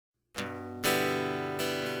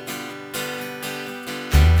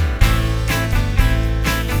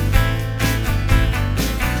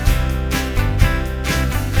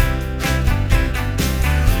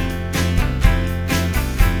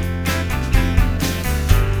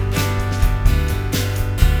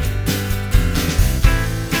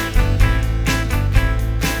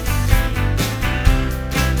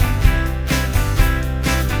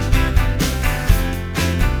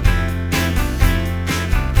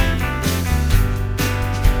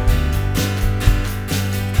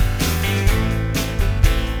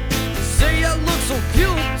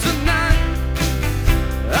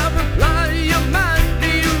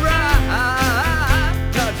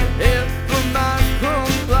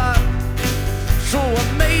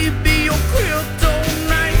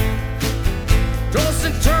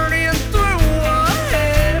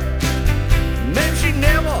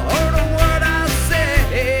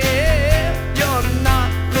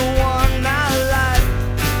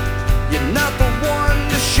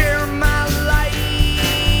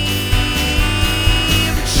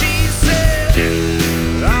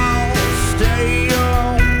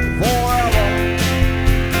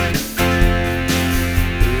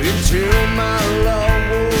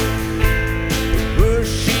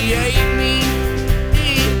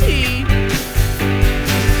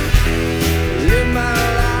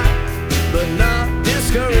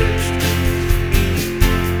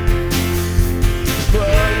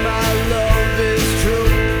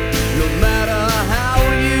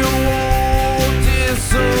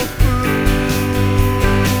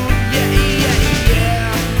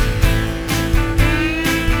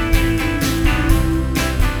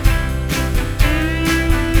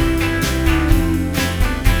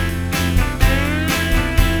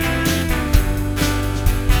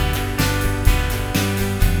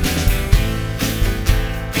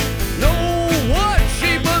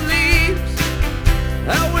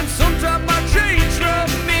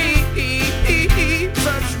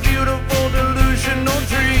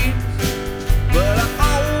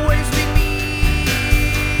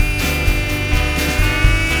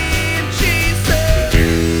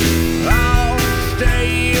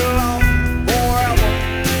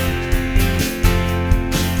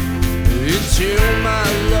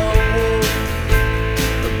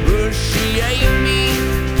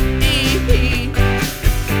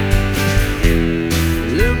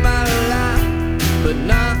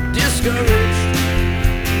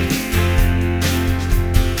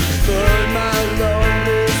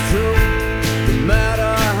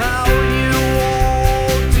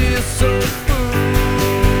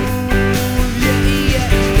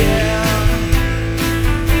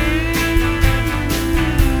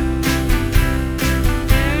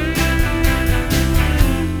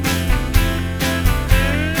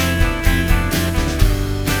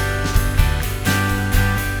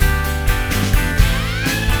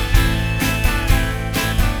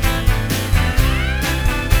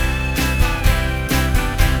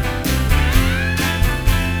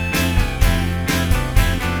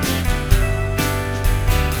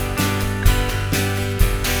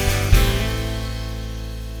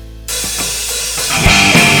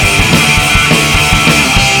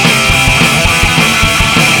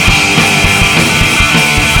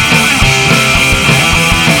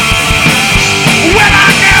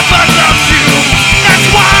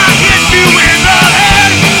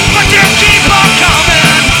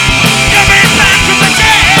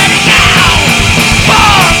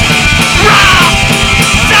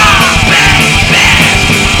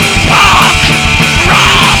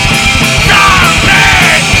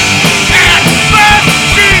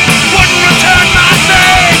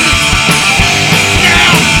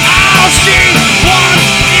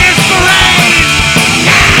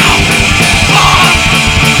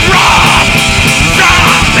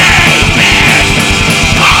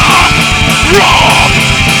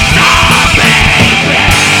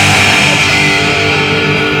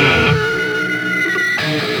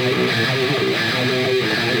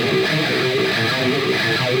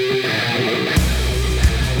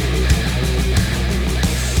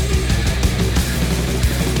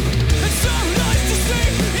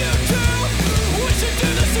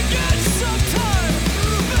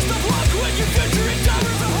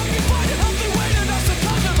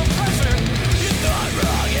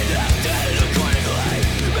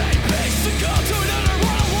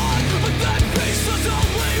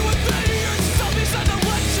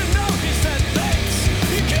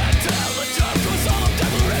He can't tell the dark was all of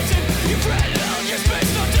declaration.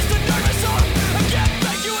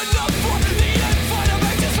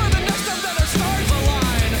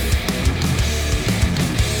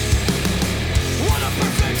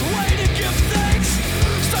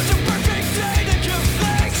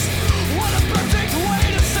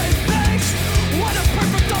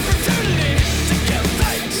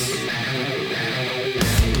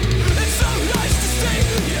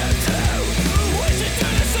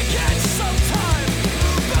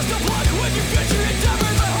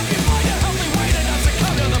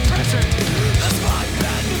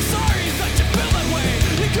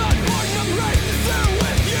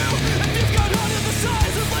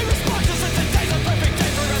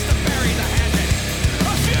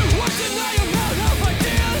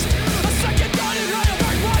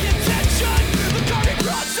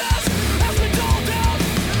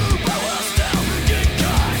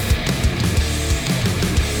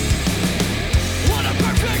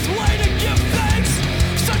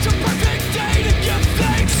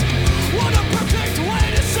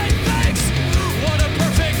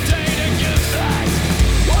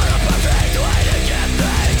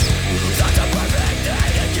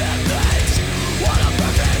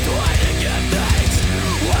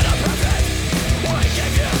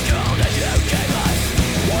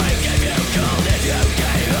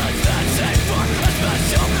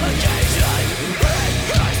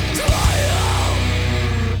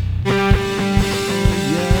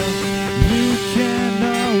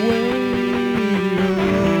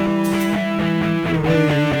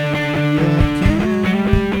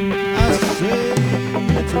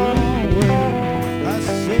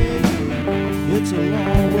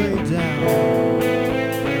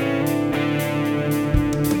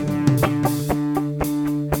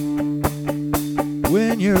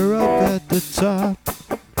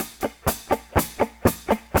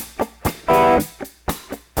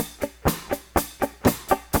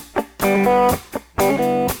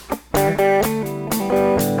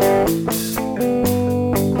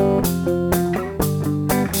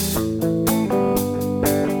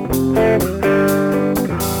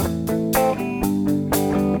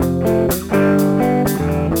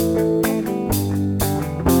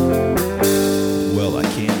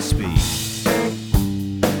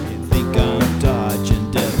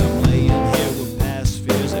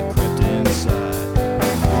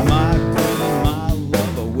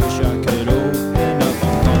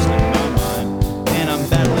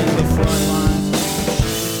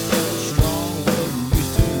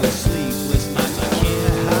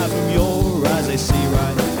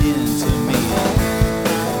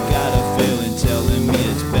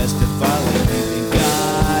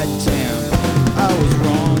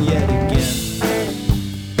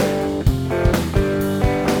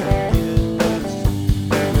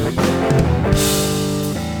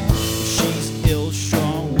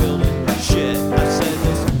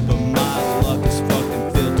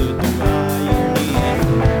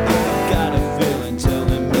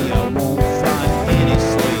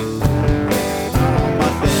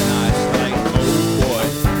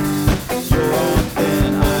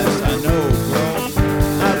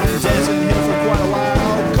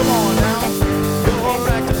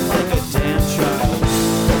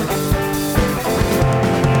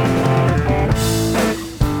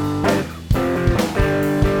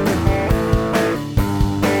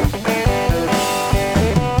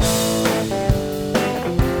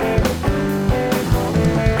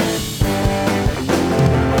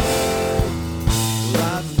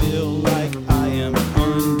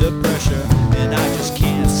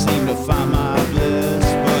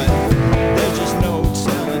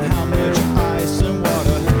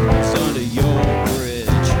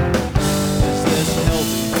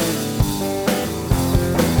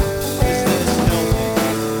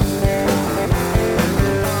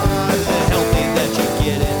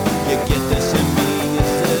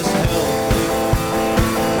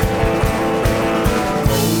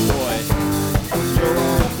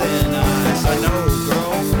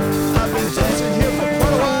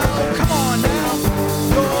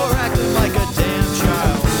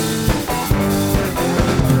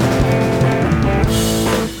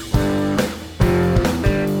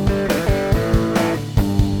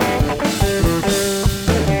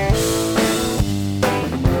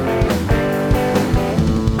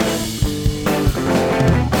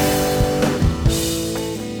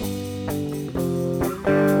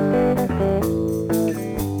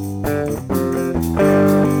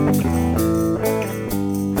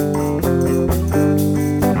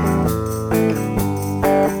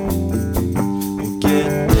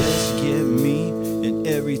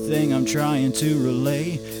 trying to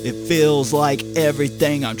relay. It feels like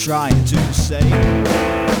everything I'm trying to say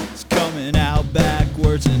is coming out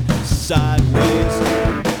backwards and sideways.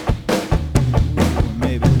 Or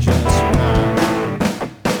maybe just wrong.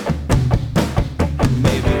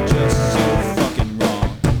 Maybe just so fucking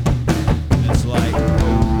wrong. It's like,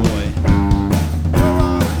 oh boy. I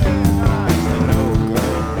know,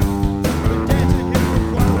 girl. We're dancing here for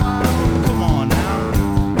quite a while. Come on now.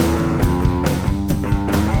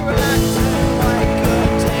 You're acting like a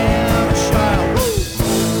damn child.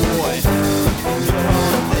 Boy, you're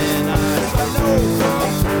on thin ice. I know.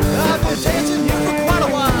 I've been dancing here for quite a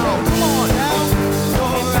while. Come on now.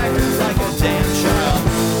 You're acting like a damn child.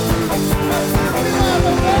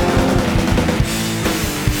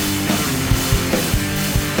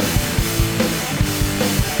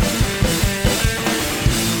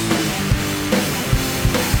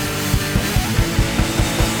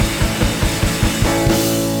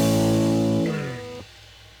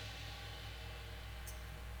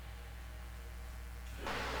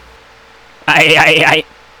 Aye.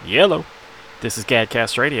 Yellow. This is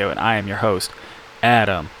Gadcast Radio, and I am your host,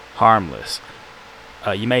 Adam Harmless.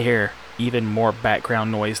 You may hear even more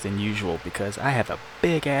background noise than usual because I have a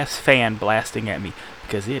big-ass fan blasting at me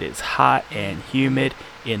because it is hot and humid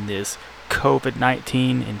in this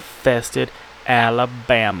COVID-19 infested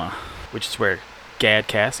Alabama, which is where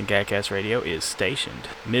Gadcast and Gadcast Radio is stationed.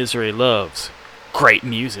 Misery loves great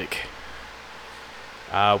music.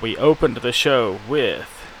 We opened the show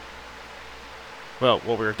with... Well,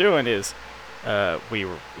 what we were doing is we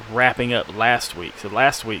were wrapping up last week. So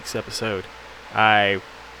last week's episode, I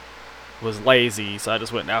was lazy, so I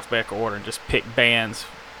just went in alphabetical order and just picked bands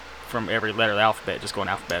from every letter of the alphabet, just going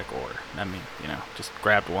in alphabetical order. I mean, just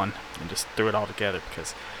grabbed one and just threw it all together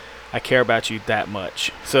because I care about you that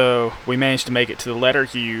much. So we managed to make it to the letter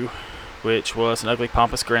U, which was an Ugly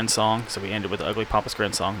Pompous Grin song. So we ended with the Ugly Pompous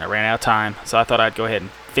Grin song, and I ran out of time, so I thought I'd go ahead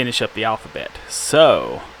and finish up the alphabet.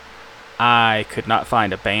 So I could not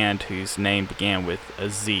find a band whose name began with a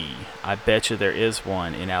Z. I bet you there is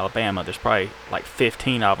one in Alabama. There's probably like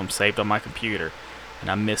 15 of them saved on my computer,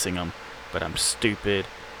 and I'm missing them, but I'm stupid.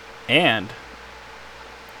 And,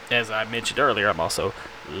 as I mentioned earlier, I'm also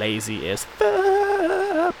lazy as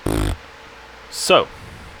fuck. So,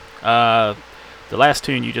 the last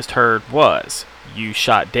tune you just heard was You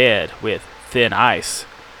Shot Dead with Thin Ice.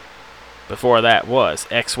 Before that was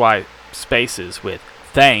XY Spaces with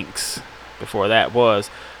Thanks. Before that was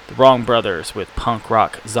the Wrong Brothers with Punk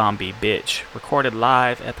Rock Zombie Bitch, recorded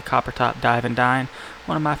live at the Coppertop Dive and Dine,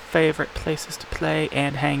 one of my favorite places to play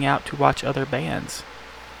and hang out to watch other bands,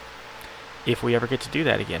 if we ever get to do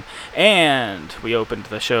that again. And we opened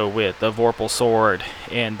the show with the Vorpal Sword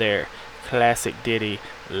and their classic ditty,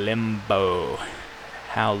 Limbo.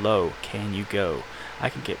 How low can you go? I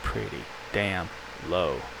can get pretty damn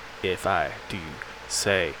low, if I do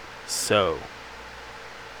say so.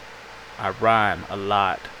 I rhyme a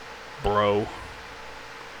lot, bro.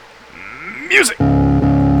 Music!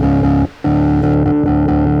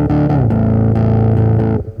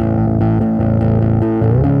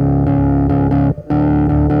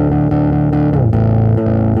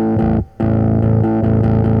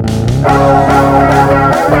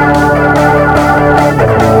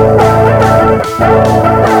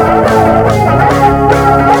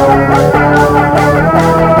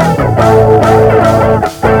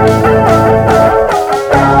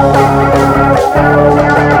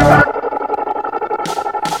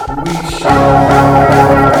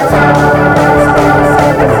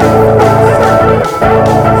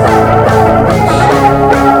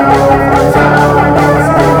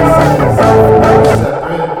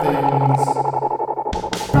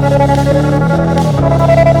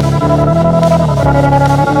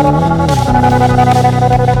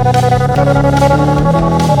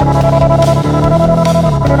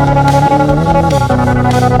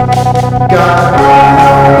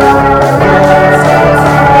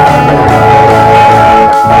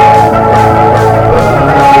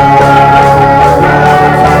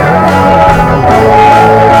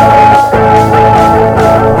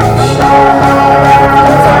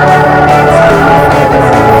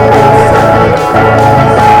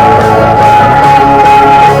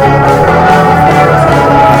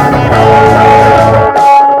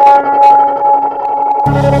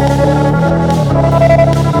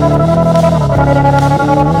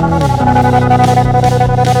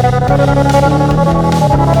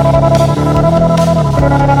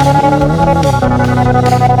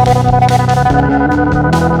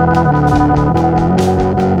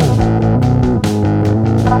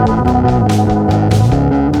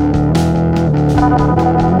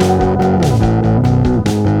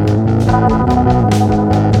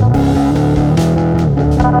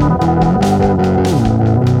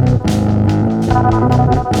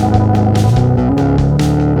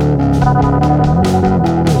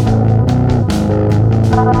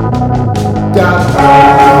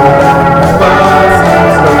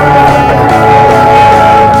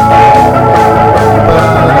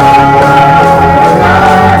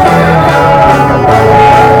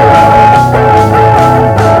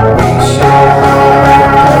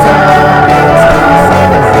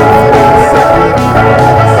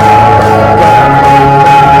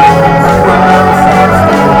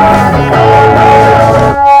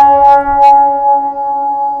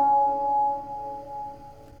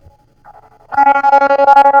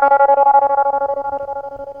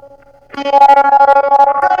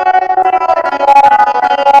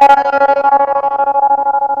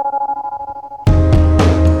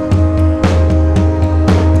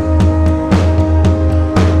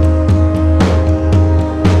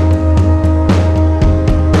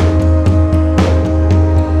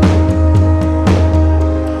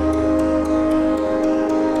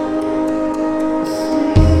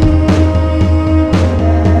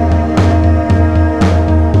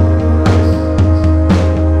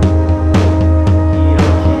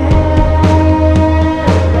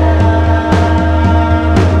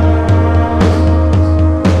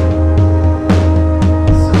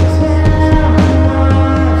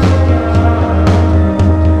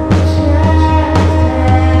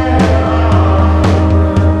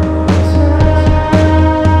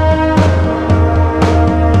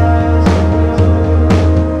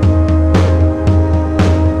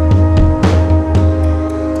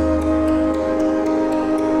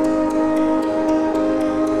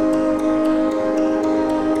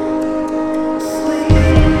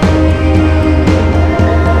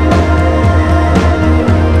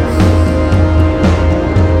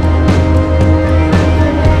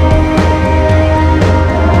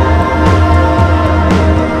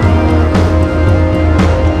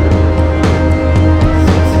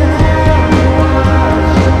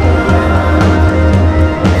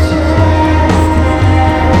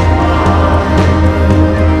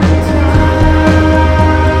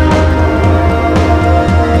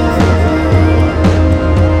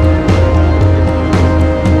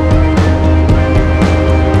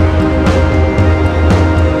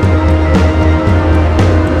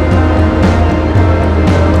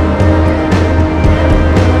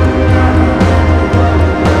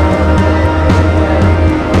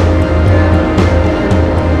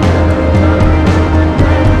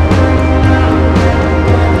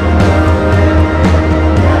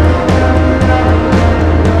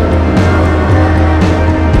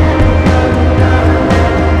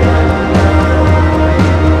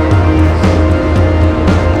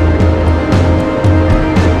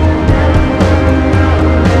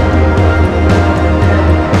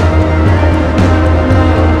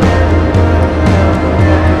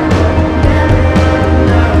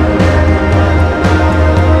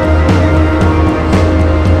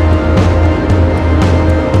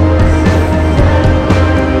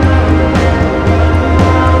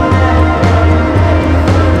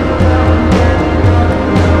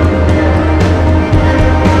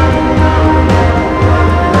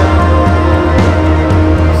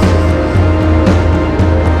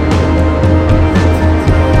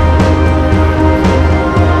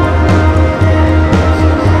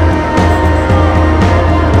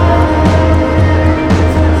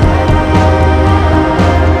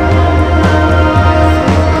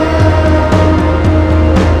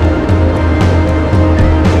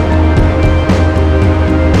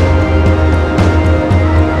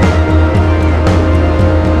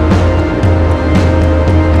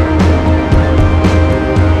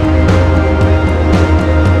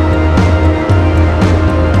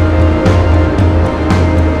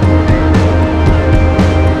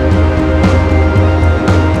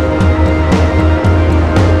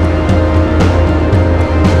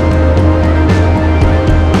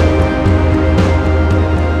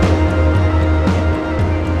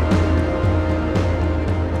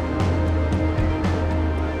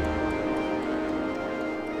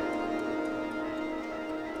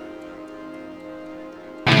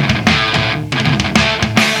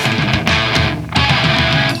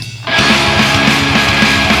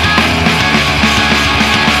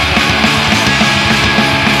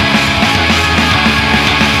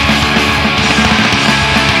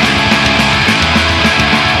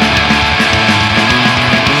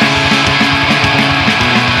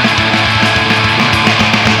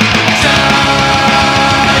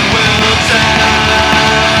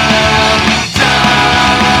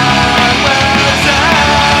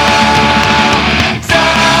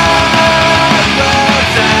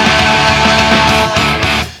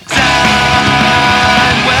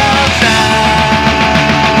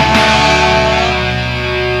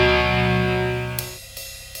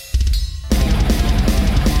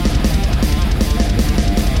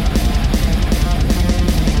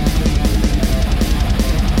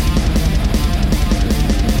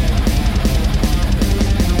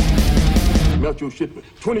 your shipment.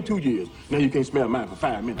 22 years. Now you can't smell mine for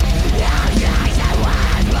 5 minutes.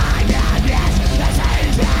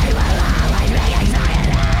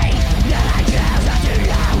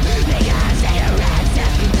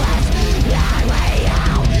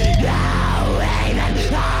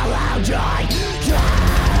 Joy.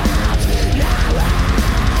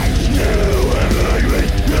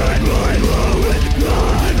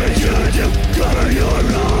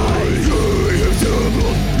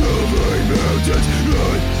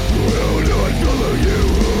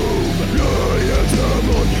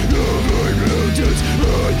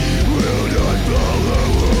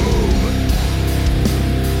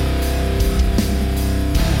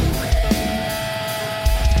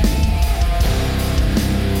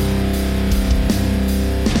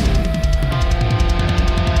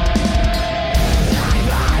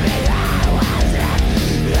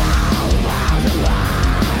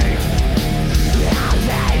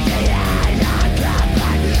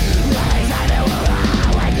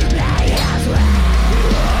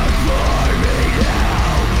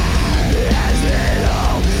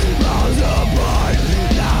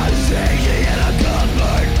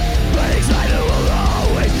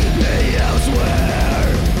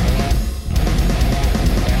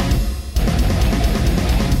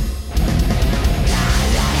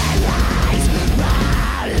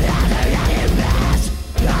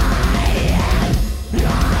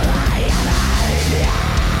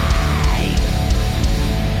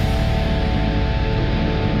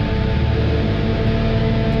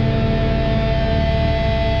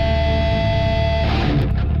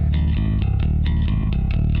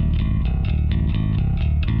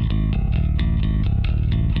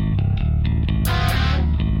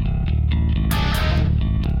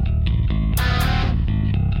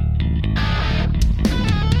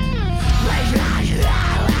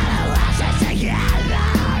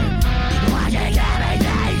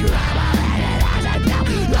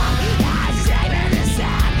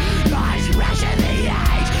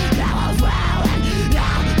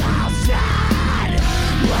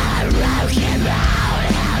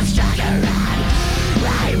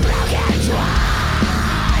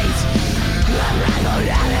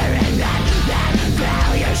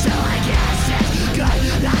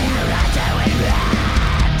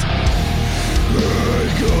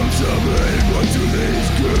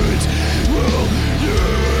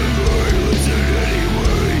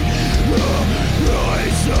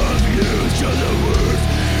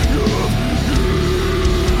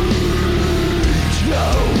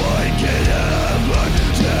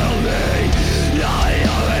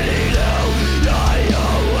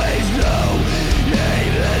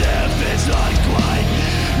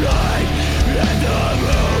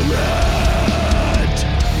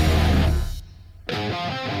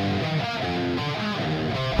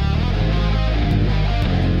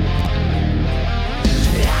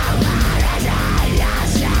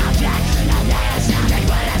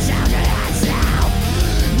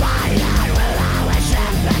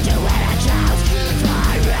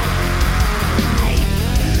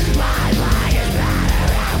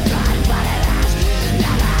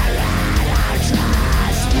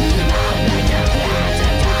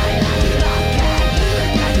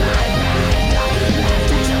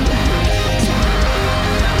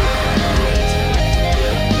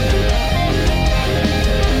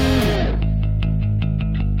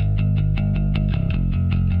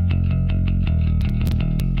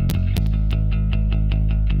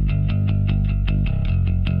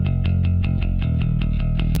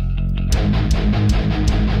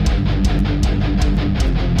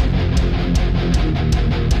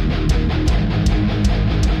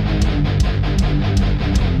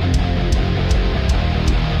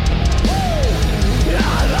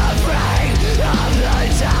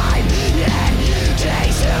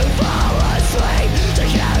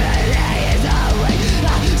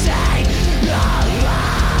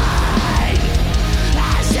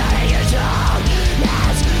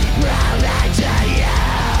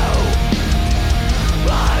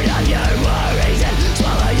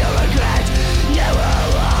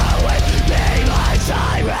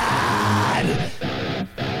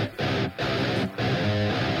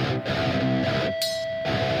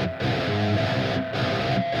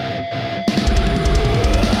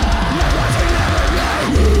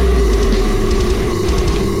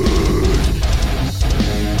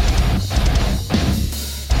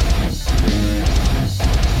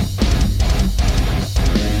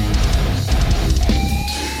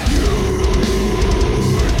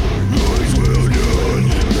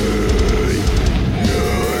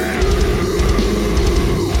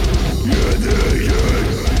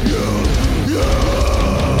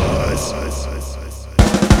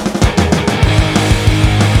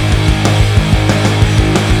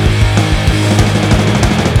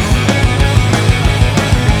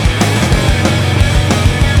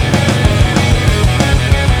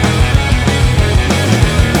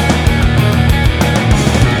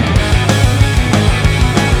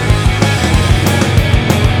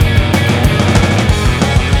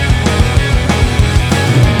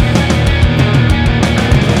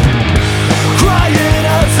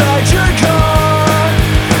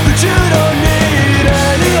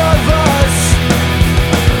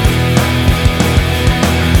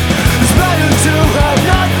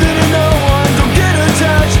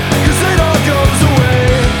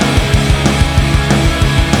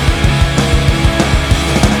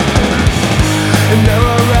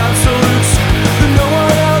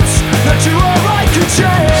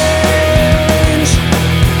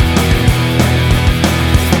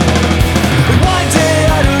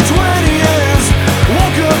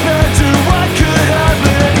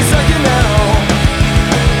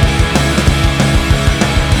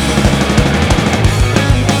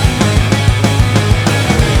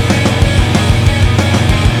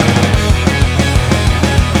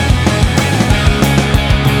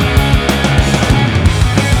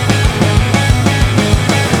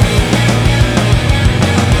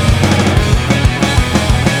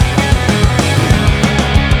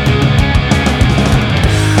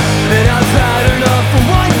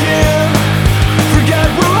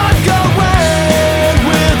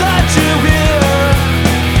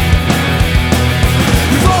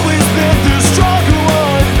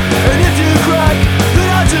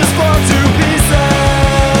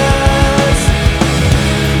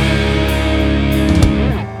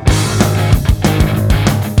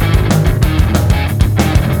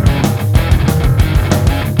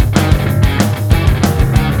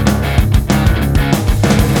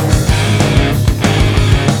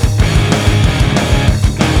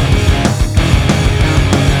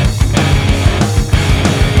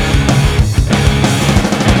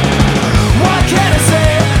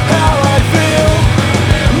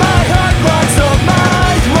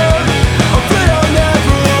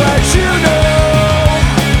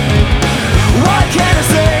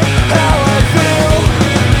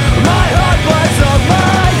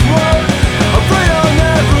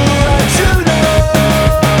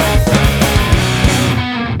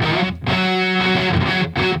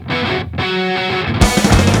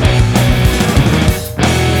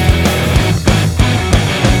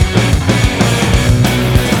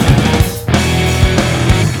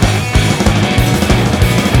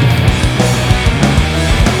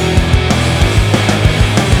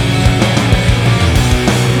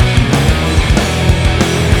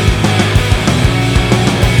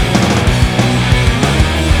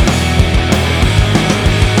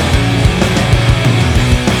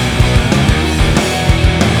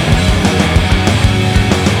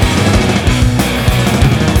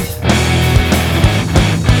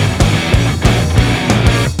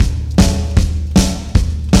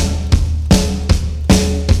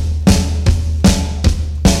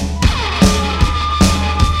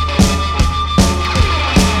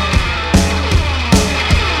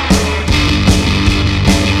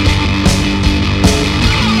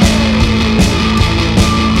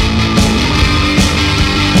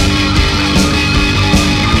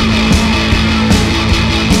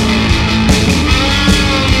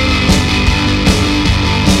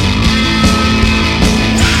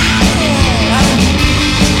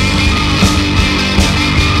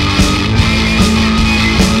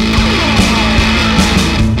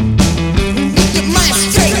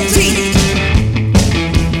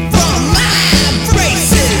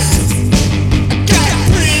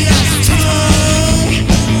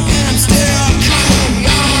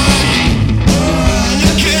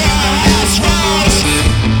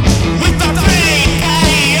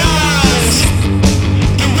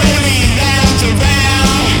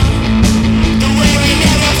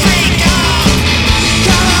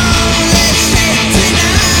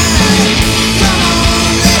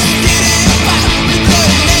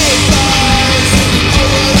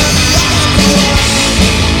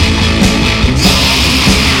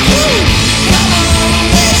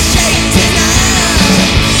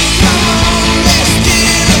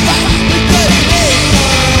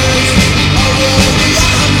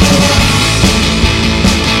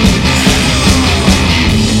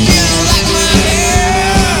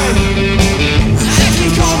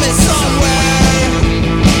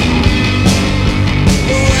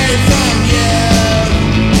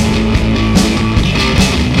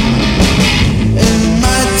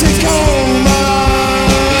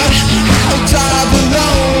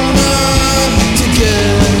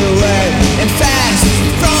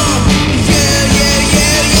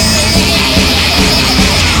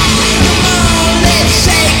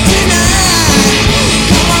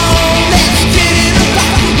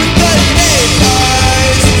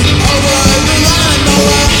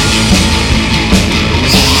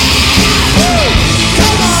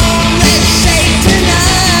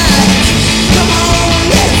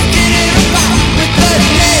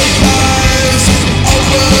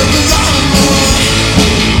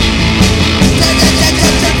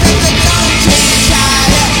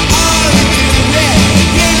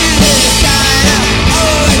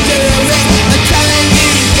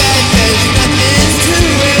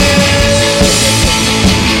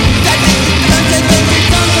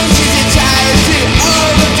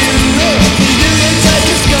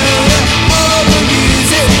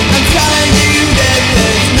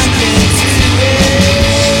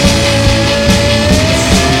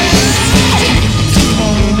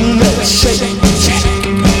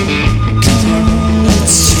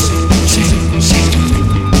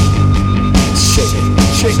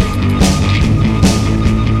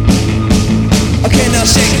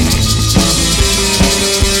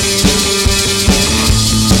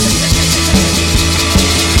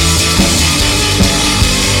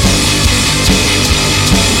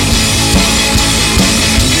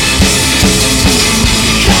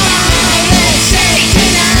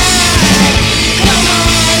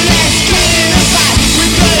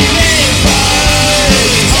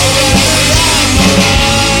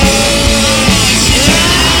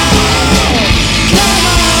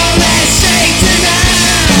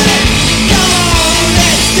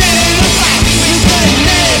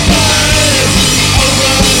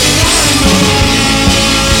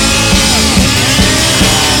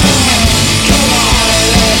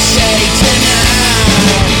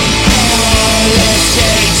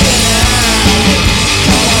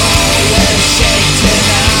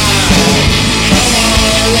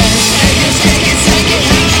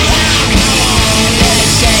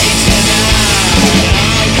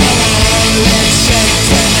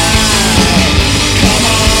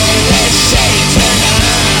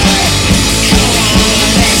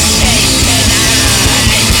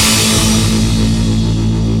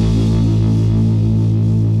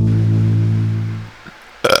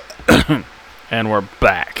 And we're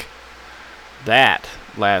back. That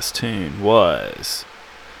last tune was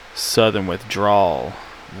Southern Withdrawal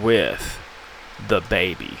with The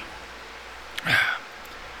Baby.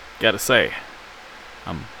 Gotta say,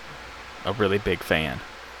 I'm a really big fan.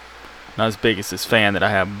 Not as big as this fan that I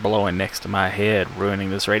have blowing next to my head, ruining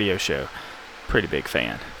this radio show. Pretty big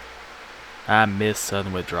fan. I miss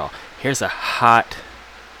Southern Withdrawal. Here's a hot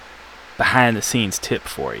behind-the-scenes tip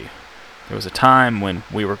for you. There was a time when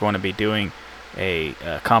we were going to be doing a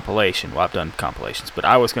compilation. Well, I've done compilations, but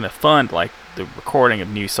I was going to fund like the recording of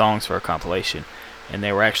new songs for a compilation, and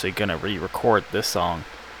they were actually going to re-record this song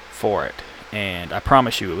for it. And I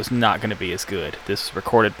promise you, it was not going to be as good. This was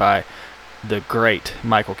recorded by the great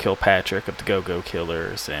Michael Kilpatrick of the Go-Go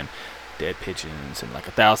Killers and Dead Pigeons and like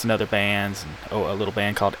 1,000 other bands, and a little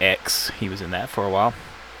band called X. He was in that for a while.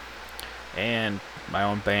 And my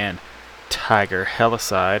own band, Tiger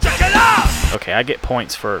Helicide. Okay, I get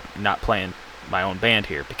points for not playing my own band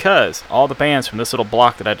here because all the bands from this little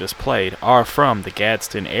block that I just played are from the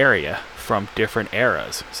Gadsden area from different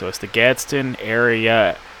eras. So it's the Gadsden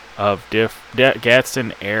area of different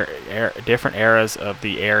eras of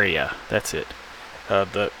the area. That's it.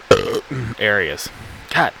 Of the areas.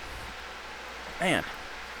 God. Man.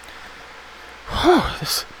 Whew,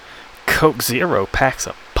 this Coke Zero packs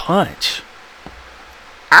a punch.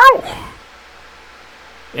 Ow!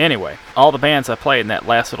 Anyway, all the bands I played in that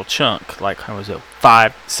last little chunk, like, I was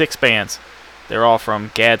at 6 bands, they're all from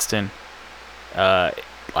Gadsden,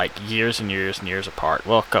 like years and years and years apart.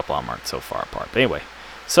 Well, a couple of them aren't so far apart. But anyway,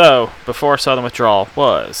 so before Southern Withdrawal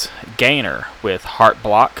was Gaynor with Heart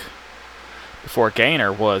Block. Before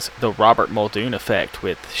Gaynor was the Robert Muldoon Effect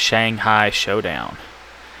with Shanghai Showdown.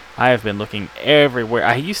 I have been looking everywhere.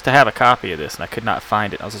 I used to have a copy of this and I could not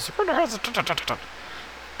find it. I was just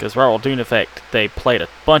because Robert Muldoon Effect, they played a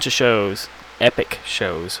bunch of shows, epic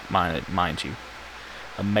shows, mind you,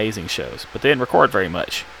 amazing shows, but they didn't record very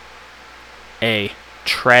much. A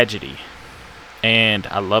tragedy, and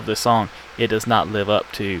I love this song. It does not live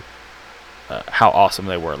up to how awesome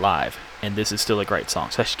they were live, and this is still a great song.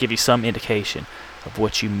 So I should give you some indication of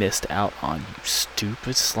what you missed out on, you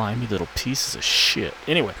stupid, slimy little pieces of shit.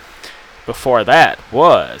 Anyway, before that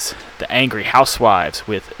was the Angry Housewives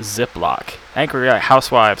with Ziploc. Angry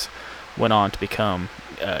Housewives went on to become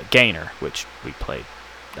Gaynor, which we played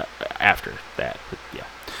after that. But yeah,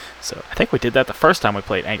 so I think we did that the first time we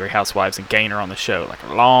played Angry Housewives and Gaynor on the show, like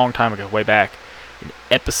a long time ago, way back in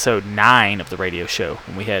episode 9 of the radio show,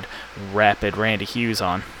 when we had Rapid Randy Hughes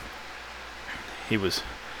on. He was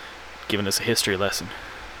giving us a history lesson.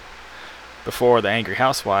 Before the Angry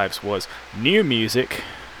Housewives was new music,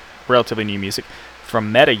 relatively new music,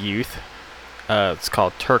 from Meta Youth. It's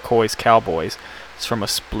called Turquoise Cowboys. It's from a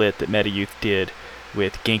split that Meta Youth did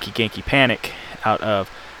with Genki Genki Panic out of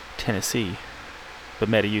Tennessee. But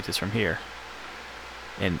Meta Youth is from here.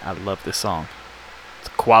 And I love this song. It's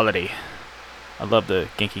quality. I love the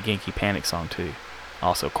Genki Genki Panic song too.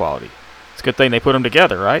 Also quality. It's a good thing they put them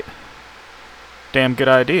together, right? Damn good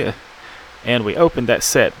idea. And we opened that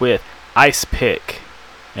set with Ice Pick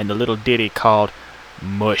and the little ditty called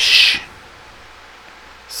Mush.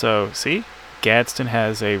 So, see? Gadsden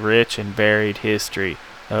has a rich and varied history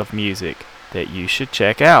of music that you should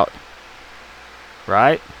check out.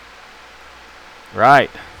 Right?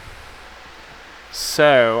 Right.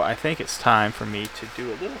 So, I think it's time for me to do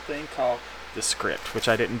a little thing called the script, which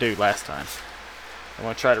I didn't do last time. I'm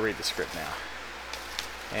going to try to read the script now.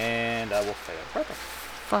 And I will fail. What the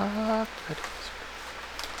fuck?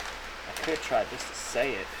 I could try just to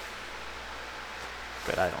say it,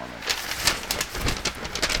 but I don't remember.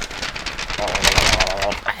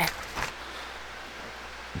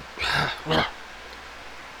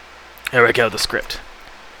 Here we go, the script.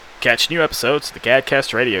 Catch new episodes of the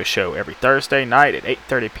Gadcast Radio Show every Thursday night at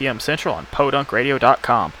 8:30 p.m. Central on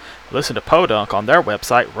podunkradio.com. Listen to Podunk on their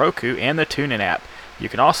website, Roku, and the TuneIn app. You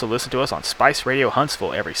can also listen to us on Spice Radio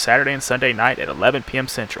Huntsville every Saturday and Sunday night at 11 p.m.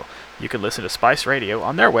 Central. You can listen to Spice Radio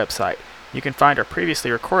on their website. You can find our previously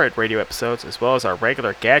recorded radio episodes as well as our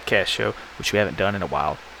regular Gadcast show, which we haven't done in a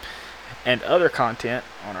while, and other content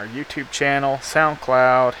on our YouTube channel,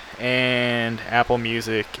 SoundCloud, and Apple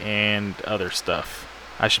Music, and other stuff.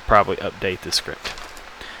 I should probably update the script.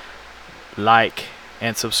 Like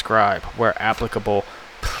and subscribe where applicable,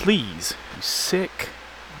 please, you sick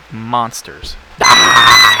monsters.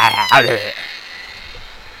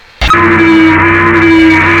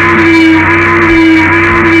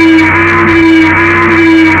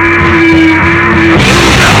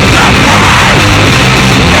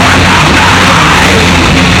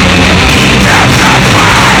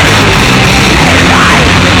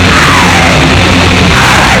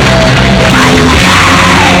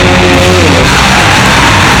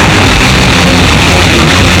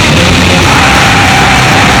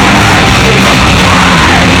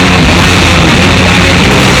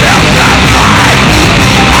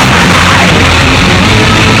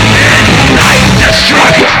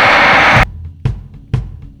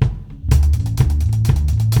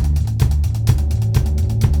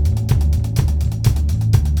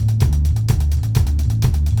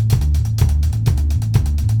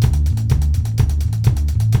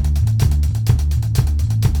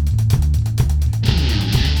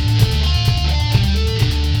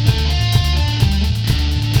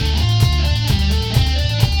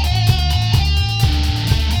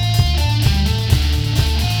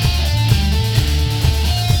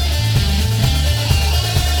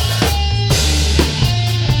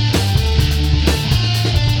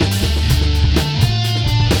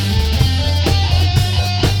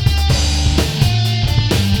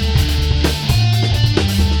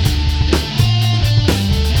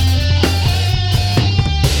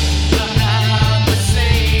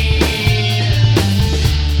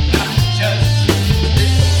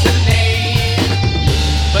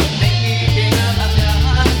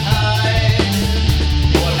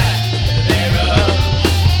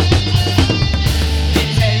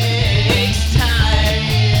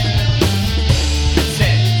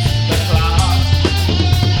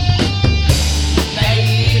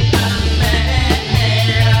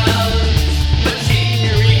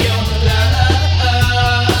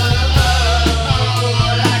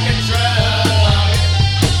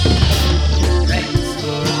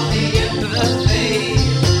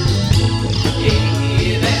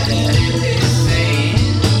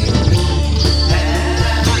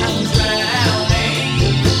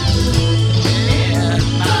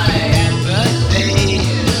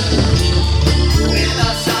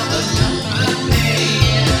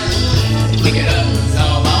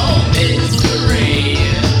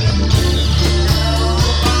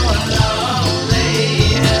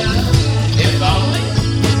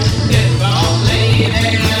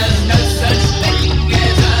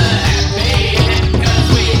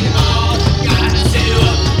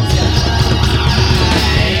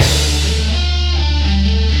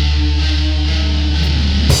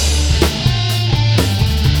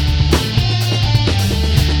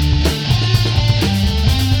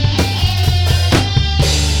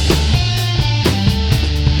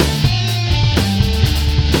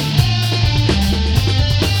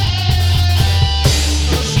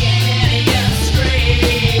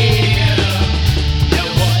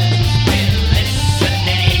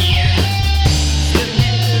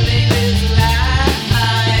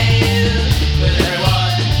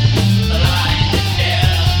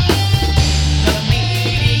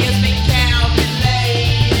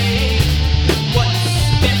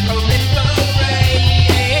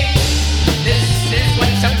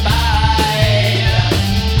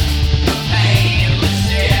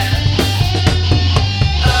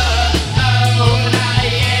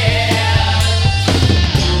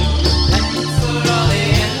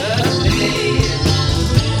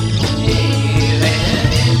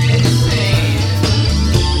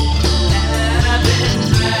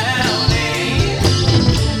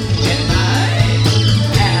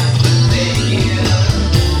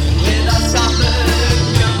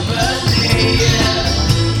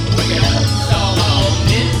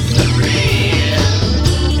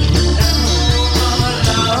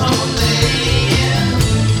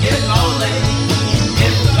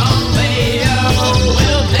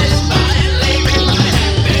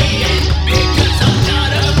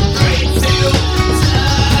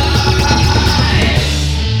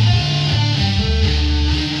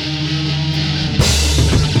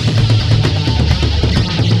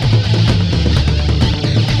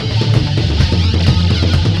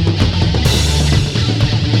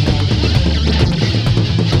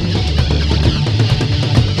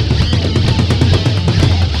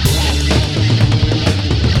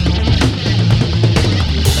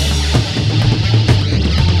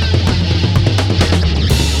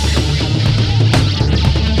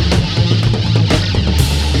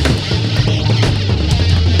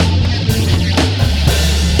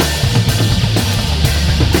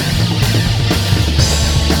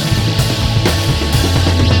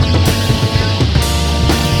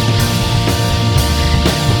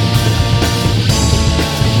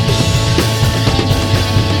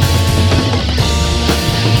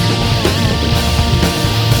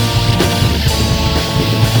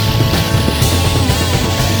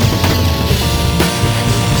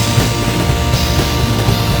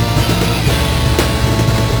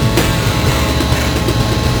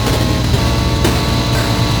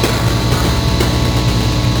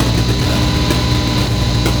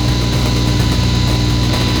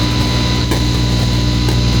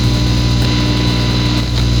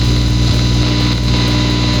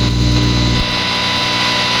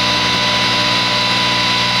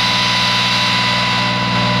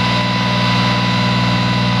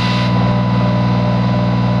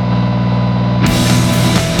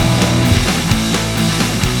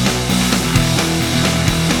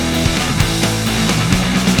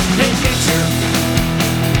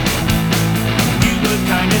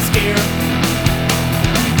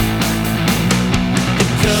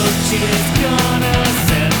 is gonna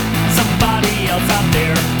send somebody else out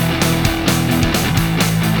there.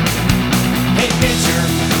 Hey pitcher,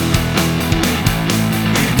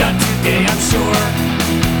 you're done today, I'm sure.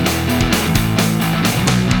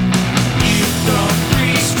 You've thrown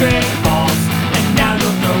 3 straight balls, and now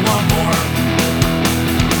you'll throw 1 more.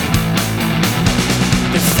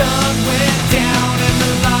 The sun went down and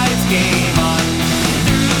the lights came on.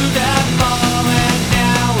 Threw that ball and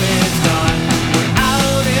now it's gone. We're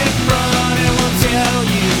out in front and we'll tell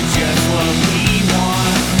you just what we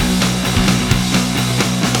want.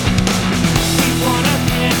 We want a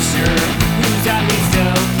pitcher who's at least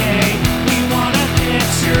okay. We want a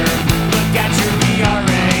pitcher, look at your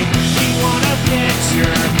ERA. We want a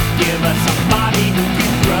pitcher, give us somebody who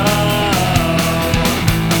can throw.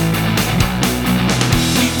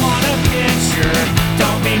 We want a pitcher,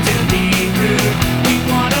 don't mean to be rude. We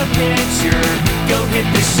want a pitcher, go hit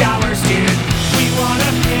the showers, dude. We want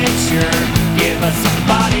a pitcher, give us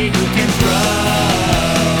somebody who can throw.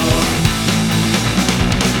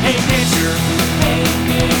 Hey pitcher,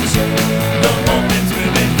 the bullpen's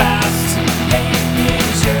moving fast. Hey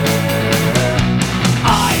pitcher,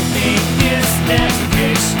 I think this next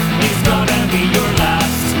pitch is gonna be your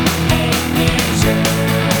last. Hey pitcher,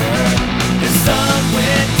 the sun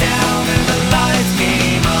went down and the lights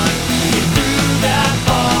came on. You threw that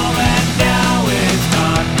ball and now it's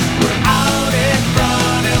gone. We're out in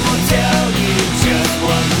front and we'll tell you just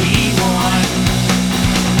what we want.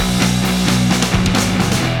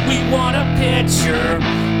 We want a pitcher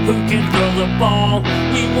who can throw the ball.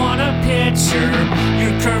 We want a pitcher,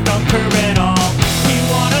 your curve don't curve at all. We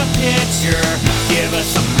want a pitcher, give us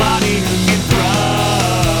somebody who can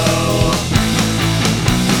throw.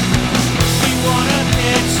 We want a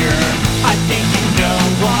pitcher, I think you know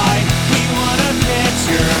why. We want a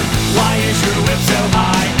pitcher, why is your whip so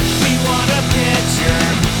high? We want a pitcher,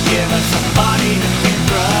 give us somebody who can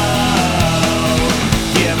throw.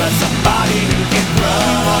 Give us somebody who can throw.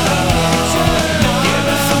 Give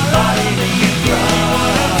us somebody who can throw.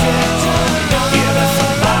 Give us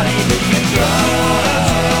somebody who can throw.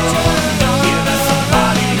 Give us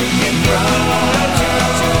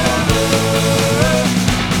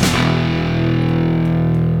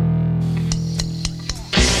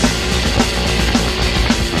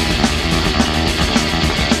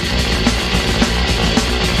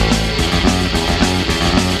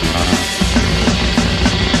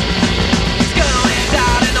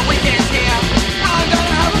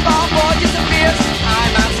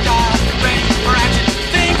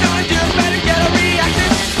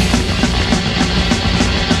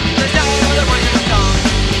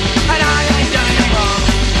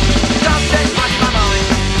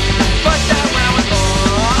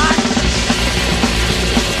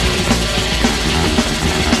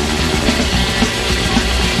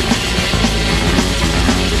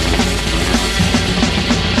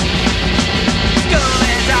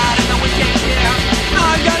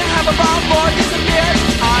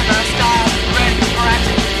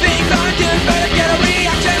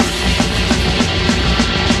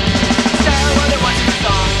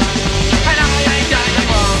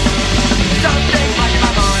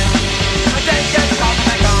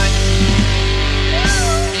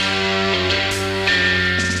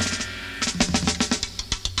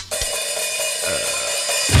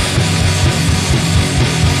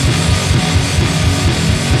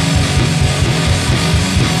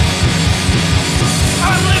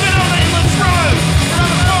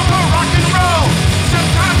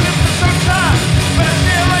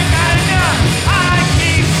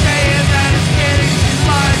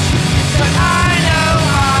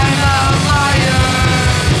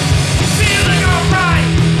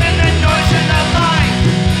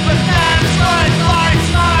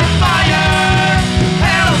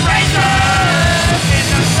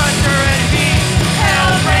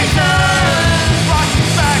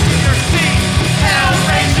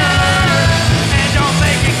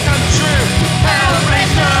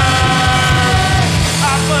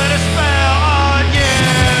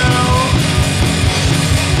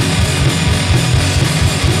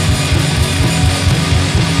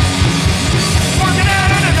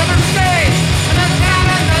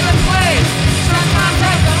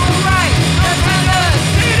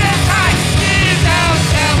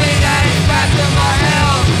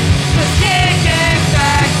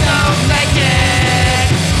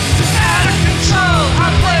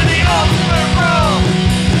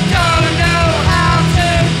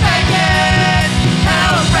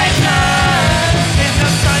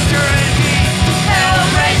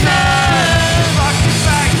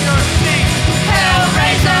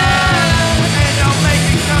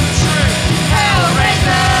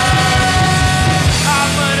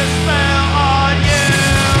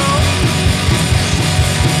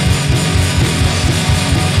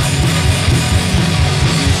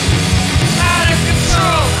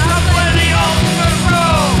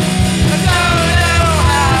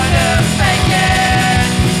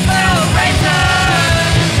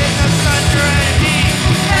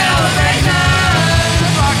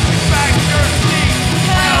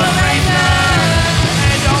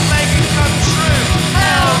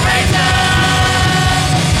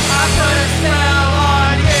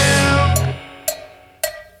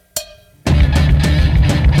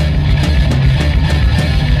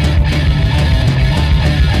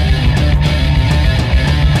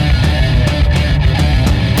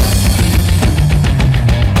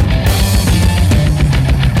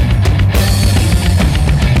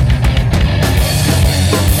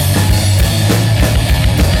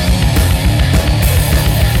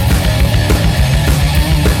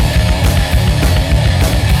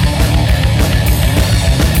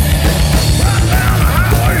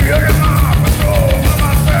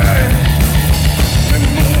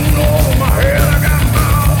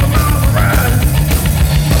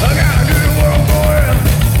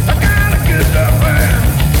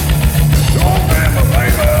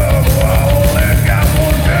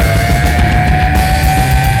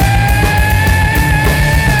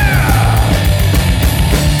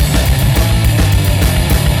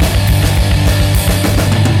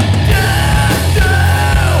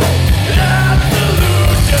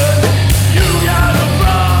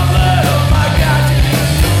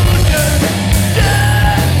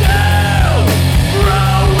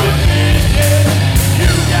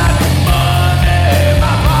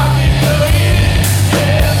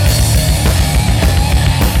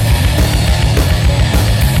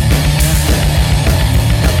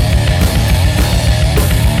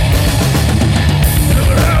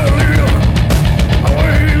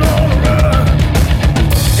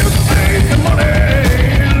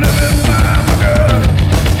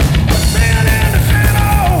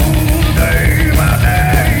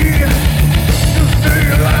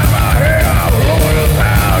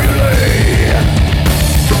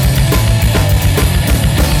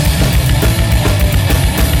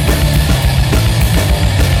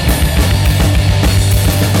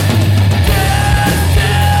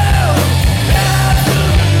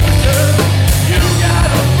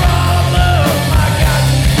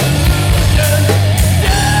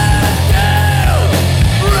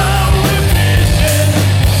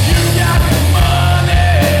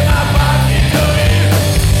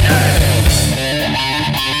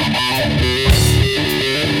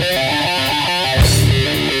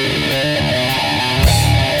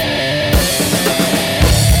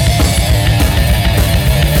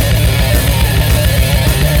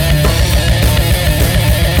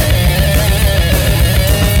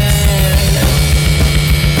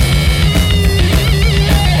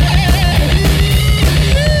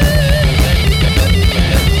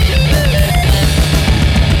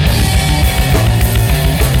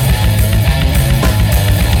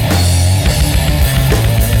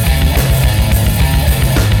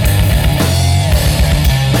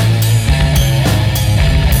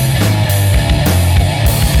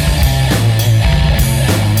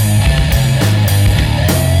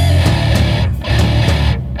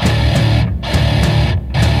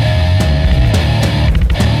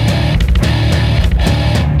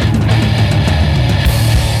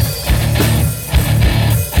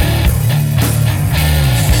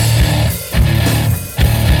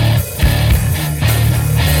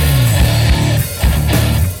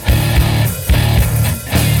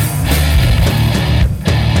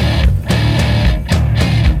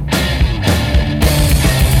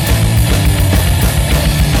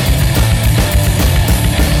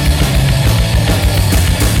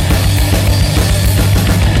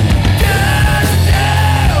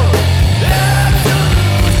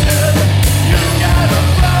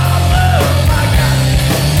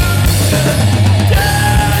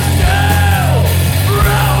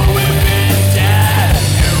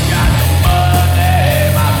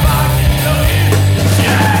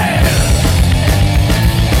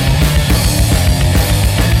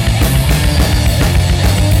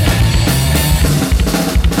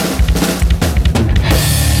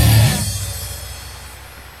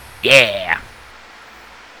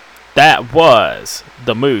That was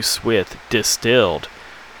The Moose with Distilled.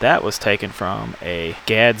 That was taken from a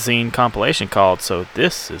Gadzine compilation called So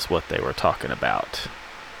This Is What They Were Talking About.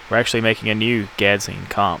 We're actually making a new Gadzine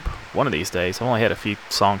comp one of these days. I've only had a few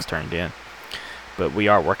songs turned in, but we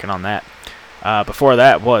are working on that. Before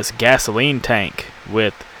that was Gasoline Tank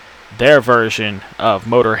with their version of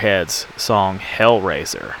Motorhead's song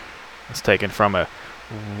Hellraiser. It's taken from a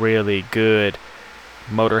really good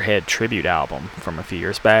Motorhead tribute album from a few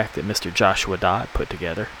years back that Mr. Joshua Dodd put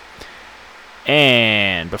together.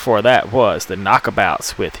 And before that was the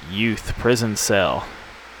Knockabouts with Youth Prison Cell,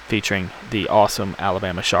 featuring the awesome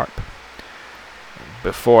Alabama Sharp.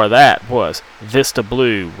 Before that was Vista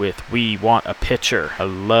Blue with We Want a Pitcher. I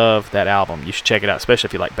love that album. You should check it out, especially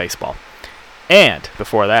if you like baseball. And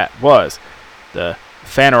before that was the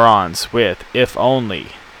Phanerons with If Only.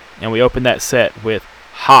 And we opened that set with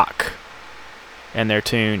Hawk and their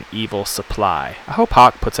tune Evil Supply. I hope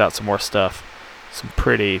Hawk puts out some more stuff. Some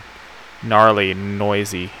pretty gnarly,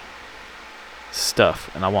 noisy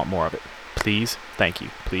stuff, and I want more of it. Please, thank you.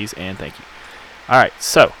 Please and thank you. Alright,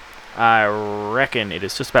 so I reckon it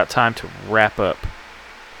is just about time to wrap up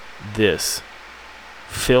this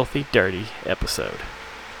filthy, dirty episode.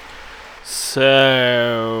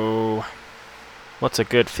 So, what's a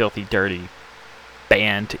good filthy, dirty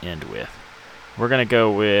band to end with? We're going to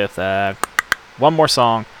go with one more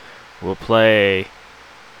song. We'll play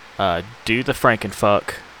Do the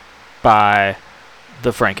Frankenfuck by the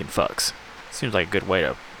Frankenfucks. Seems like a good way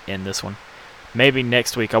to end this one. Maybe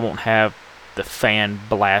next week I won't have the fan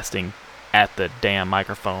blasting at the damn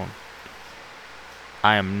microphone.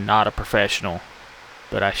 I am not a professional,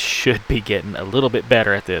 but I should be getting a little bit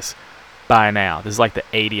better at this by now. This is like the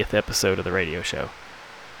 80th episode of the radio show.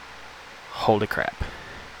 Holy crap.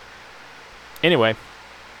 Anyway,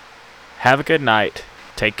 have a good night.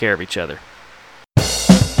 Take care of each other.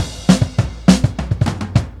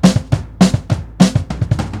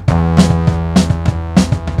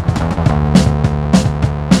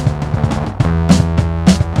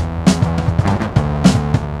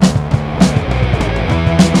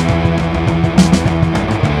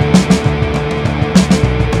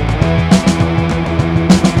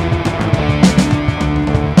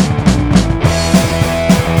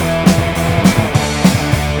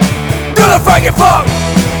 Frankenfuck!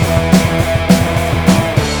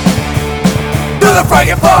 Do the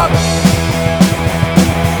Frankenfuck!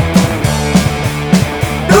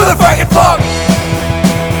 Do the Frankenfuck!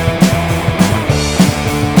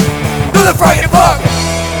 Do the Frankenfuck!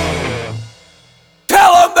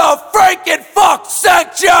 Tell him the Frankenfuck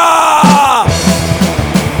sent ya!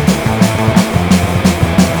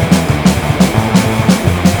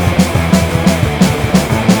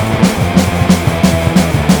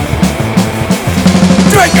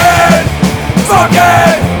 Drinking,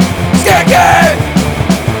 smoking, skanking.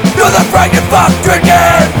 Do the Frankenfuck.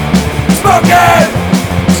 Drinking, smoking,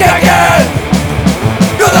 skanking.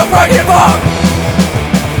 Do the Frankenfuck.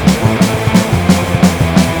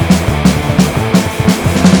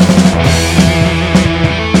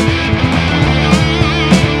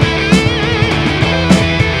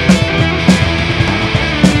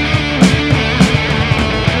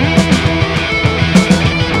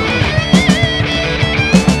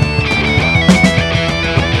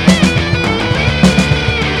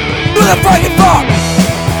 Do the Frankenfuck!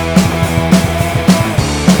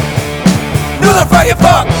 Do the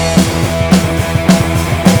Frankenfuck!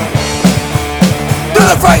 Do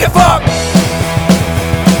the Frankenfuck!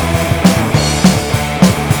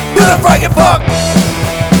 Do the Frankenfuck!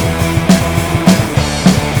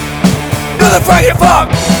 Do the Frankenfuck!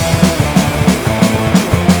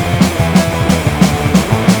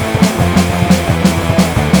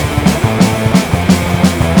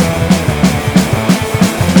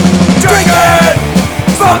 Drinking,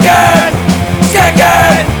 smoking,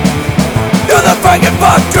 skanking. Do the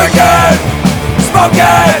Frankenfuck. Drinking,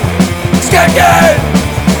 smoking, skanking.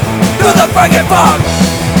 Do the Frankenfuck.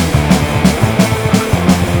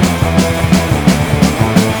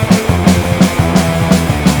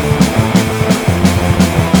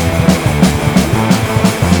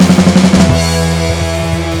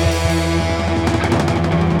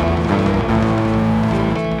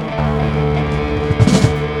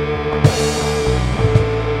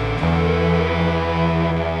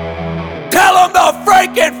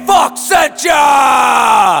 Frankenfuck sent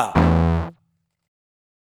ya!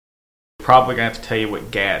 Probably gonna have to tell you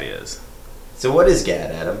what GAD is. So what is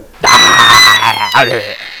GAD, Adam?